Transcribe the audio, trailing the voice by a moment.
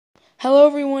Hello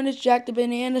everyone, it's Jack the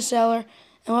Banana Seller,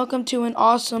 and welcome to an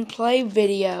awesome play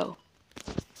video.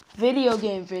 Video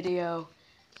game video.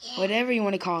 Whatever you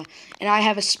want to call it. And I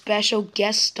have a special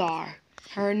guest star.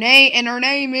 Her name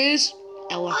is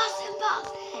Ella. Awesome.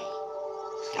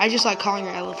 I just like calling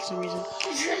her Ella for some reason.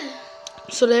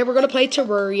 So today we're going to play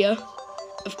Terraria.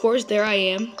 Of course, there I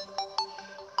am.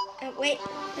 Wait.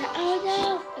 Oh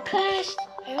no, it crashed.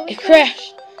 It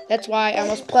crashed. That's why I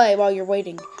must play while you're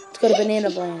waiting. Let's go to Banana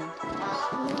Land.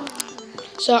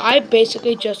 So I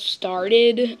basically just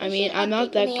started. I mean, I'm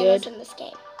not that good. In this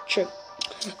game. True.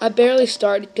 I barely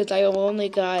started because I only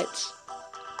got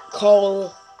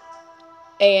Cole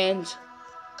and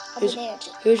who's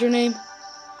your name?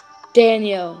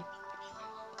 Daniel.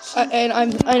 And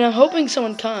I'm hoping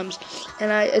someone comes.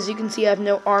 And as you can see, I have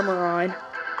no armor on.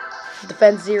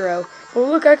 Defense 0. Well,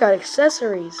 look, I got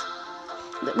accessories.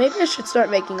 Maybe I should start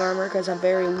making armor because I'm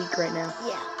very weak right now.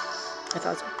 Yeah. I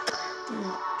thought so.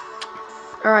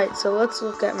 Alright, so let's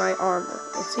look at my armor.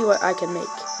 Let's see what I can make.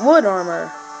 Wood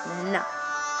armor. No.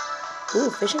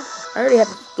 Ooh, fishing? I already have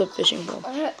a good fishing pole.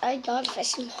 I got a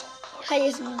fishing pole. I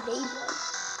just made one.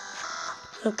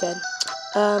 Okay.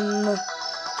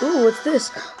 Ooh, what's this?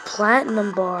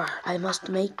 Platinum bar. I must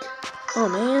make. Oh,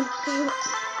 man.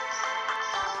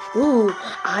 Ooh,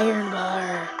 iron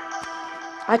bar.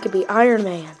 I could be Iron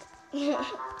Man.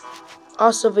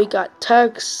 Also, we got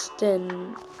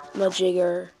tungsten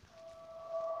majigger.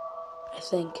 I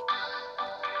think.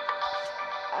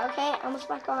 Okay, almost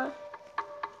back on.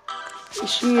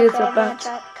 She is I'm about.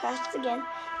 gonna crash again.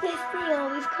 This thing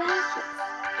always crashes.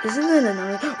 Isn't that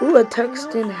annoying? Ooh, a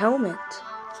tungsten helmet.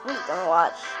 I'm just gonna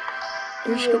watch.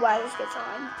 Why this gets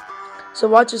on. So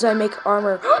watch as I make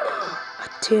armor. A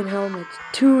tin helmet.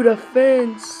 2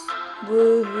 defense.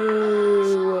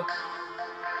 Woohoo.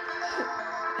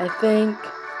 I think.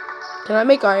 Can I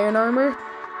make iron armor?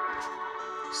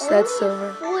 That's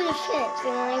silver. 4 defense,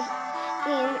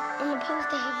 and I'm supposed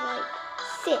to have like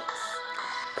 6.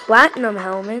 Platinum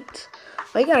helmet.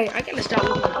 I gotta stop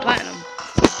looking at platinum.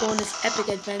 Let's go on this epic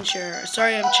adventure.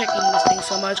 Sorry I'm checking this thing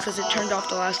so much because it turned off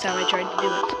the last time I tried to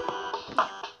do it.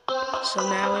 So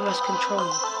now we must control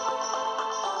it.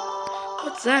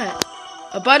 What's that?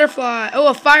 A butterfly. Oh,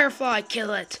 a firefly.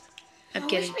 Kill it. I'm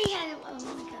kidding. Wish we had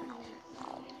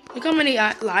Look how many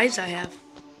lives I have.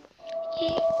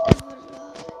 yeah.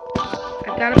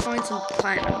 I gotta find some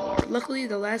platinum ore. Luckily,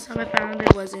 the last time I found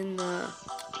it was in the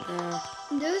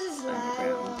There's this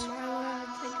underground.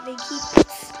 like they keep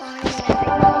spawning everything.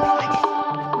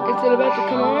 Is it about to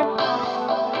come on?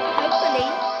 Hopefully.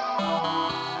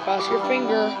 Cross your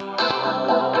finger.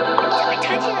 I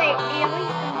touch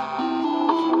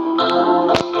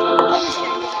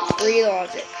it,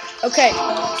 Reload it. Okay,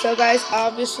 so guys,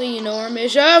 obviously you know our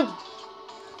mission.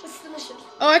 What's the mission?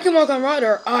 Oh, I can walk on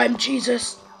water. I'm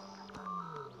Jesus.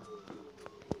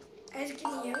 As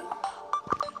can you?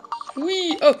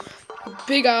 Wee! Oh,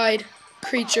 big-eyed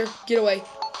creature. Get away.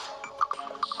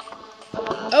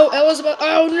 Oh, Ella's about.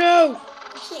 Oh no!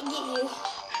 I can't get you.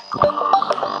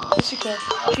 Yes, you can.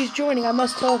 She's joining. I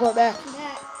must teleport back.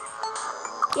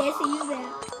 Yes, he's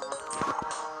back.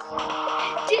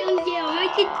 Dude, yeah, I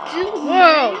can do it.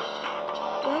 Whoa!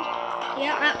 Well,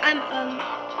 yeah, I'm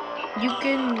You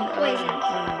can. poison.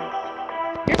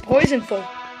 You're poisonful.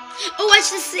 Oh, watch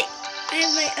this thing. I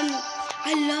have my I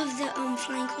love the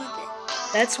flying carpet.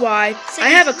 That's why I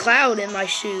have a cloud in my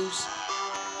shoes,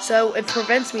 so it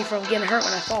prevents me from getting hurt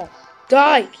when I fall.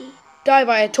 Die! Die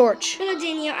by a torch. No,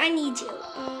 Daniel, I need you.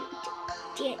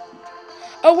 Dan.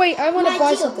 Oh wait, I want to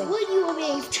buy something. What you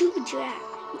obey to drag?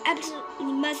 You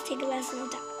absolutely must take a lesson of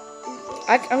that.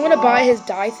 I want to buy his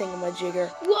die thingamajigger.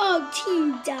 Whoa,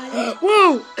 team die.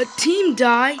 Whoa, a team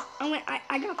die?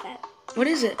 I got that. What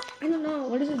is it? I don't know.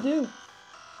 What does it do?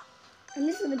 I'm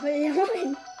just gonna put it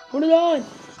on. Put it on.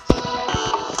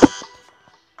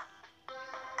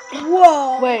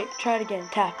 Whoa. Wait, try it again.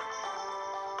 Tap.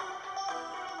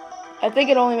 I think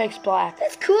it only makes black.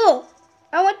 That's cool.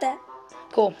 I want that.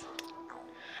 Cool.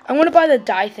 I want to buy the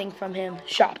die thing from him.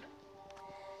 Shop.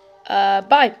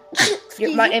 Buy.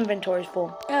 My inventory's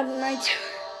full. Mine too.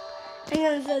 I'm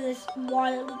gonna fill this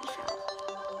water leak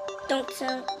out.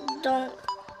 Don't.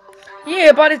 Yeah,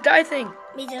 I bought his die thing.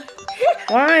 Me too.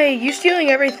 Why? You stealing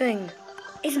everything.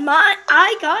 It's mine.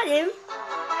 I got him.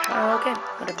 Oh, okay,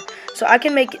 whatever. So I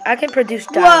can produce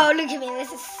dye. Whoa, look at me.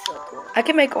 This is so cool. I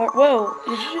can make whoa.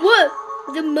 Whoa,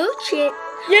 the merchant.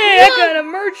 Yeah, Whoa, I got a it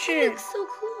merchant. looks so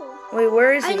cool. Wait,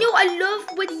 where is he? I know. I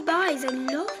love what he buys. I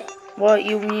love it. What,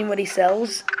 you mean what he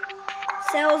sells?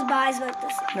 Sells, buys, like the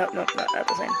same. No, not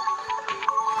the same.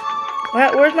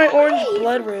 Where's my orange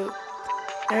blood root?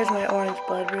 There's my orange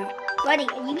blood root. Buddy,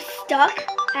 are you stuck?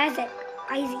 Isaac.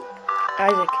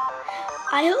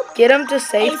 I hope Get him to a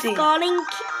safety. scalding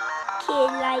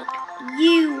kid like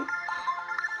you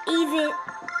isn't.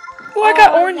 Oh, I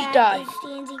got all orange that dye. is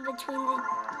standing between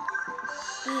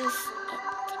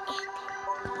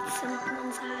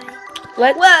someone's eye.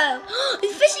 Let's. Whoa!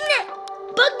 It's fishing net!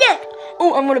 Bug net!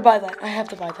 Oh, I'm gonna buy that. I have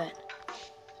to buy that.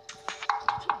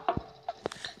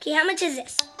 Okay, how much is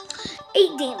this?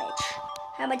 8 damage.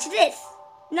 How much is this?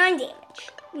 9 damage.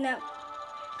 No.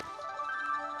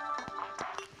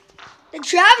 The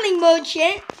traveling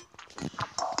merchant.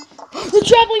 The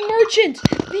traveling merchant!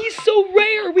 He's so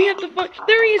rare! We have to find.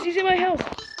 There he is! He's in my house!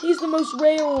 He's the most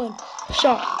rare one.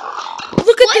 Shop.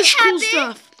 Look at this cool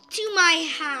stuff! To my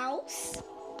house?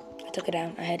 I took it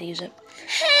down. I had to use it.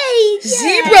 Hey,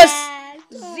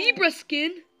 Zebra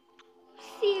skin!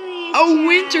 Serious, A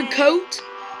winter coat!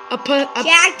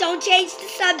 Jack, don't change the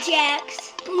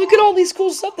subject. Look at all these cool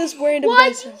stuff this random guy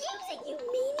Why'd you says. use it, you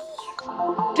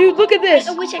meanie? Dude, look at this!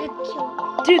 I wish I could kill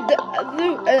him. Dude,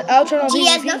 I'll turn on these. He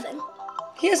has nothing.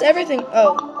 He has everything.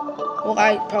 Oh. Well,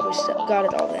 I probably got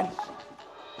it all then.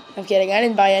 I'm kidding. I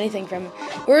didn't buy anything from him.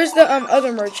 Where's the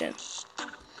other merchant?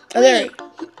 Oh, there.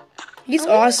 He's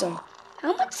awesome.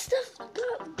 How much stuff go?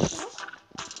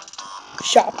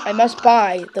 Shop. I must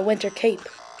buy the winter cape.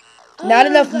 Not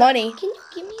enough money. Can you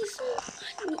give me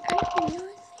some? I don't know.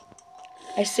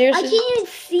 I seriously. I can't even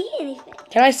see anything.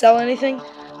 Can I sell anything?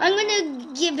 I'm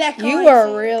gonna get back on. You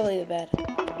are really bad.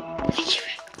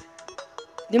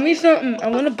 Give me something. I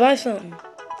want to buy something.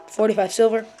 45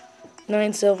 silver.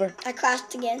 9 silver. I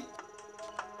crashed again.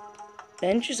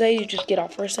 Didn't you say you just get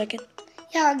off for a second?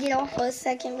 Yeah, I'll get off for a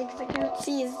second because I can't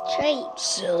see his traits.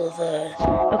 Silver.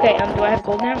 Okay, do I have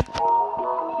gold now?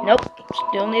 Nope.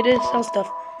 Still need to sell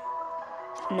stuff.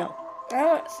 No. I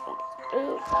want some.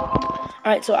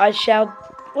 Alright, so I shall.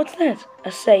 What's that?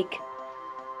 A sake.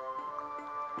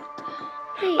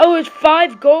 Hey. Oh, it's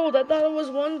 5 gold. I thought it was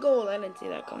 1 gold. I didn't see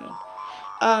that coming.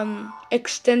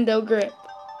 Extendo grip.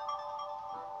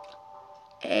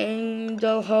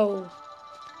 Angel hoe.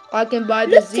 I can buy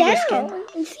the zebra skin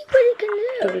and see what it can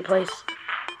do. to replace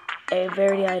a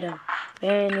rarity item.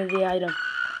 Vanity item.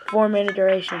 4-minute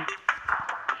duration.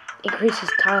 Increases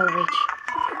tile reach.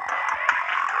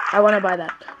 I want to buy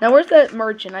that. Now, where's that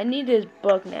merchant? I need his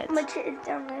bug net. Merchant is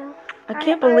down there. I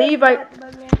can't believe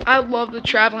I love the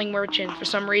traveling merchant for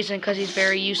some reason because he's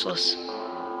very useless.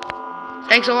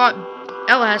 Thanks a lot.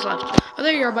 Ella has left. Oh,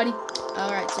 there you are, buddy.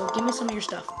 Alright, so give me some of your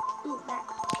stuff.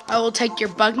 I will take your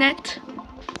bug net.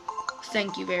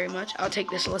 Thank you very much. I'll take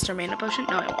this Lesser Mana Potion.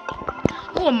 No, I won't.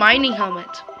 Oh, a mining helmet.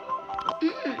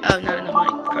 Oh, not enough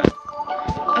money. Crap.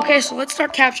 Okay, so let's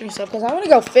start capturing stuff because I want to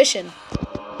go fishing.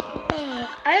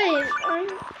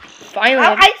 Finally.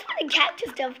 I just want to capture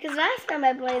stuff because last time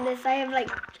I played this, I had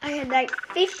like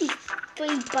 53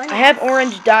 bunnies. I have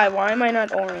orange dye. Why am I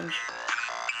not orange?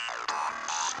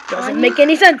 Doesn't make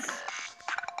any sense.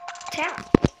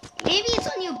 Maybe it's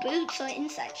on your boots or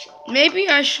inside shirt. Maybe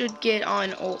I should get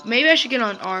on. Maybe I should get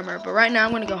on armor. But right now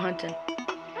I'm gonna go hunting.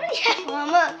 Yeah,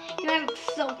 Mama, you have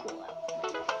so cool.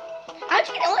 How'd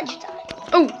you get orange dye?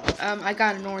 Oh, I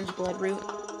got an orange blood root.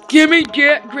 Give me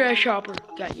that grasshopper.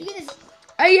 Got you.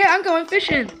 Hey, yeah, I'm going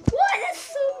fishing. What? That's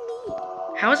so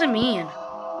mean. How is it mean?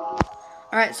 All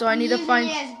right, so I need to find.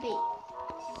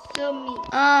 So mean.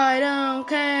 I don't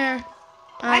care.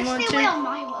 I want to. Went on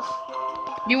my world.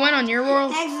 You went on your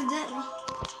world? Accidentally.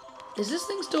 Is this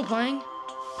thing still playing?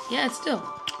 Yeah, it's still.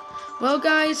 Well,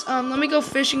 guys, let me go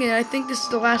fishing, and I think this is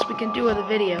the last we can do of the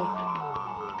video.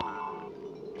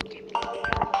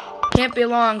 Can't be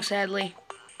long, sadly.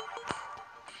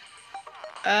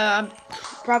 I'm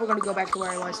probably gonna go back to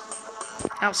where I was.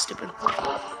 That was stupid.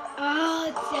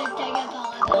 Oh,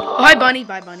 hi, bunny.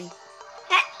 Bye, bunny.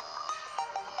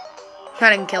 I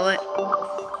didn't kill it.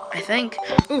 I think.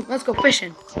 Ooh, let's go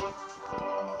fishing.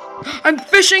 I'm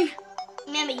fishing.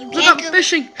 Remember, you Look, can't I'm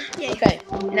fishing. Yeah. Okay,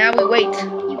 now we wait.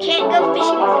 You can't go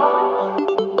fishing with a bunny.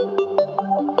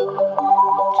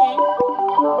 Okay.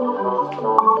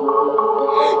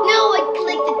 No, I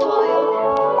clicked the door.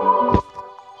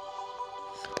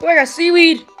 Oh, I got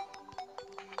seaweed.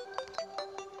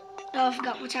 Oh, I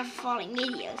forgot which have falling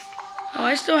videos. Oh,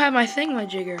 I still have my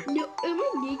thingamajigger. No, am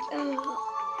I naked?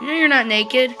 No, you're not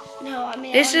naked. No, I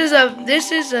mean. This is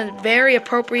a very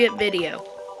appropriate video.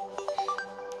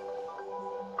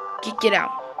 Get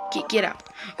out. Get out.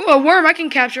 Oh, a worm. I can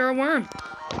capture a worm.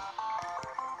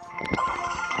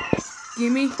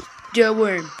 Give me the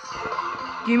worm.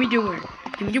 Give me the worm.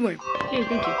 Give me the worm. Hey,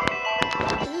 thank you.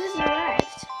 Who's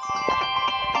arrived?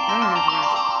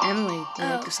 Emily, I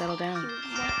like to settle down.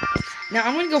 Now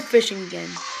I'm gonna go fishing again.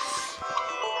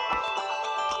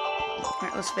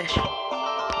 Alright, let's fish.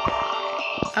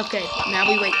 Okay, now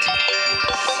we wait.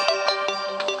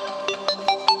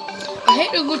 I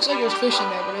hate it looks like there's fish in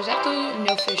there, but there's absolutely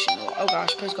no fish in there. Oh gosh,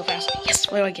 please go fast. Yes,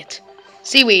 what do I get?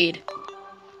 Seaweed.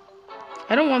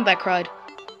 I don't want that crud.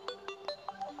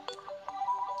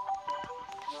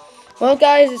 Well,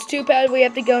 guys, it's too bad we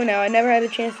have to go now. I never had a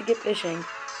chance to get fishing.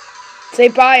 Say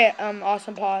bye,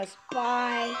 awesome pawz.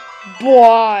 Bye.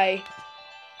 Bye.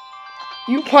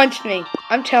 You punched me.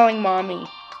 I'm telling Mommy.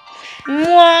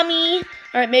 Mommy.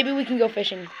 Alright, maybe we can go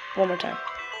fishing one more time.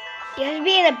 You have to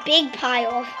be in a big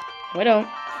pile We don't.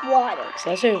 of water.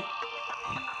 Says who?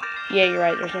 Yeah, you're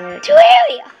right. There's nowhere.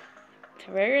 TERRARIA.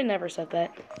 TERRARIA never said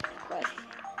that.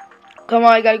 Come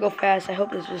on, I gotta go fast. I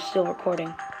hope this is still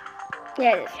recording.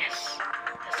 Yeah, it is. Yes.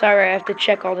 Sorry, I have to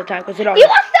check all the time because it always. You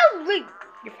are so rude.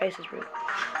 Your face is rude.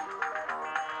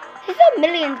 There's a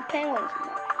millions of penguins.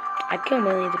 I'd kill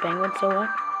millions of penguins, so what?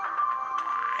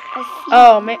 I see.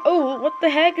 Oh, man. Oh, what the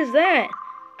heck is that?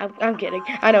 I'm kidding.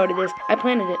 I know what it is. I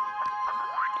planted it.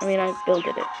 I mean, I built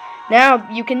it. Now,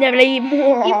 you can never leave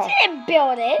more. You didn't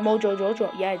build it. Mojo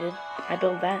Jojo. Yeah, I did. I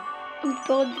built that. You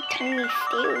built the tiny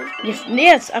stairs.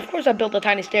 Yes, of course I built the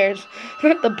tiny stairs.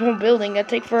 Not the whole building. That'd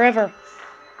take forever.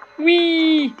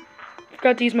 Whee!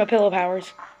 Forgot to use my pillow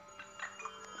powers.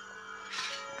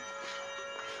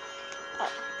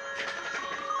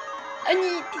 I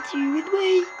need to do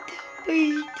it.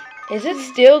 Wait. Is it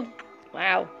still?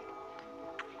 Wow.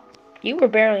 You were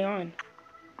barely on.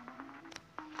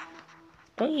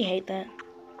 Don't you hate that?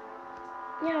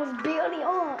 Yeah, I was barely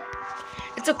on.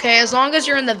 It's okay. As long as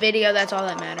you're in the video, that's all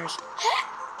that matters.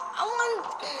 I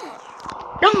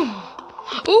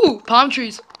want... Ooh, palm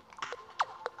trees.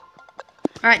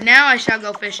 Alright, now I shall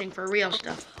go fishing for real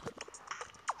stuff.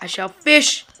 I shall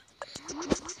fish.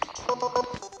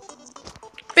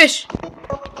 Fish.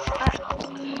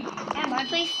 At my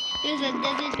place, there's a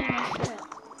desert and a snow.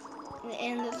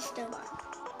 And there's a snow line.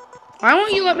 Why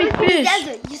won't you let me fish?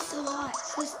 Desert, you're so hot.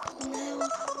 No.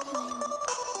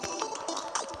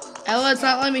 Ella, it's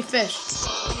not letting me fish.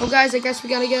 Well, guys, I guess we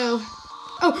gotta go.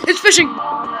 Oh, it's fishing.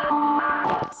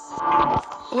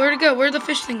 Where'd it go? Where'd the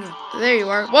fish thing go? There you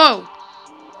are. Whoa.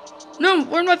 No,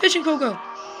 where'd my fishing pole go?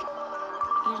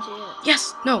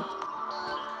 Yes, no.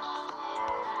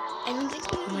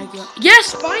 Oh my god.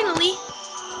 Yes, finally.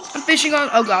 I'm fishing on.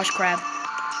 Oh gosh, crab.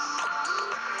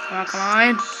 Come on, come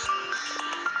on.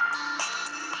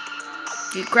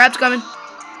 The crab's coming.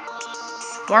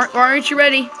 Why aren't you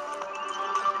ready?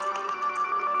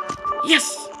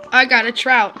 Yes, I got a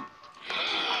trout.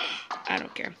 I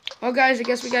don't care. Well, guys, I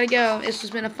guess we gotta go. This has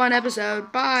been a fun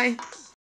episode. Bye.